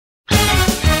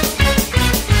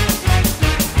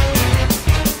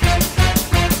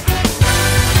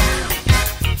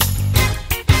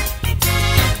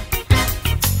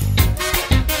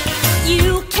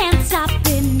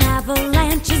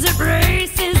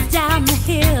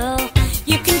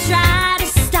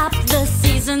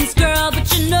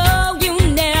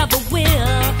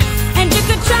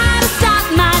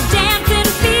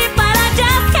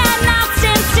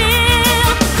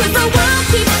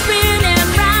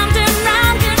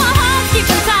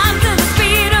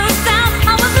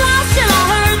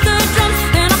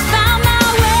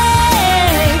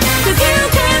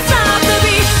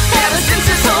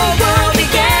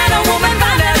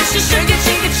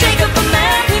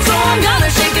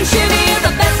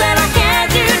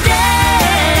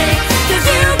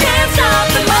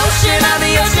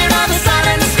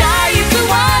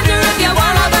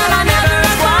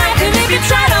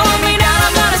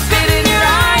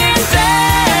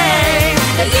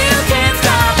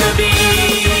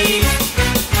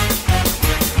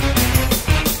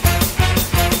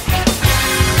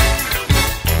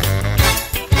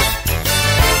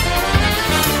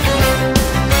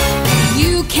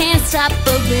stop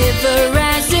a river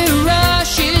as it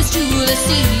rushes to the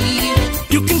sea.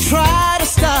 You can try to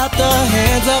stop the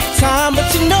hands of time, but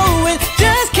you know it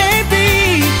just can't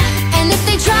be. And if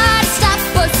they try to stop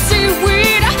us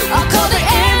seaweed, I'll call the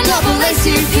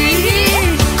NAACP.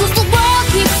 'Cause the world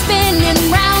keeps spinning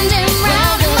round and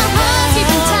round, and my heart's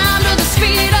keeping time to the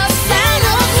speed of sound.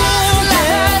 Till I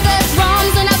heard the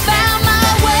drums and I found my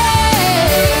way.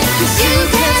 'Cause you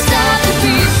can't stop the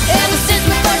beat. Ever since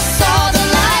we first saw the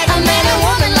light, I made a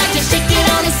woman like to shake it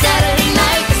on a Saturday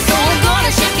night. So I'm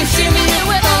gonna shake and shimmy it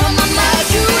with all my might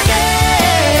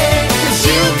today. 'Cause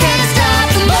you can't stop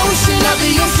the motion of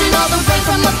the ocean or the rain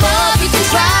from above. You can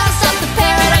try to stop the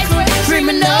paradise we're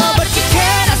dreaming of, but you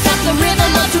cannot stop the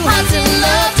rhythm of two hearts in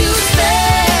love to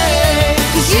stay.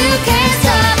 'Cause you can't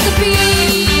stop the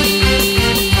beat.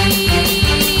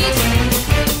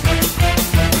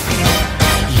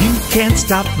 You can't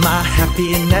stop my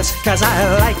happiness, 'cause I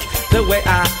like the way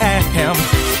I am.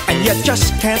 And you just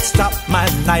can't stop my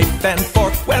knife and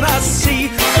fork when I see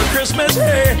a Christmas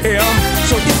ham.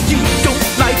 So if you don't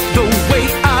like the way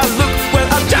I look, well,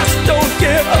 I just don't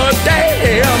give a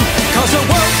damn. 'Cause the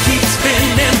world keeps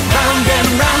spinning round and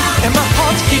round, and my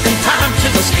heart's keeping time to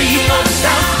the speed of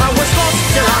sound. I was lost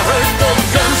till I heard the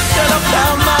drums, till I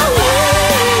found my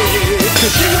way.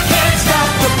 'Cause you can't stop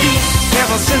the beat.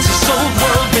 Ever since this old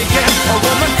world began, a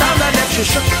woman found that if she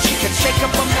shook it, she could shake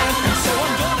up a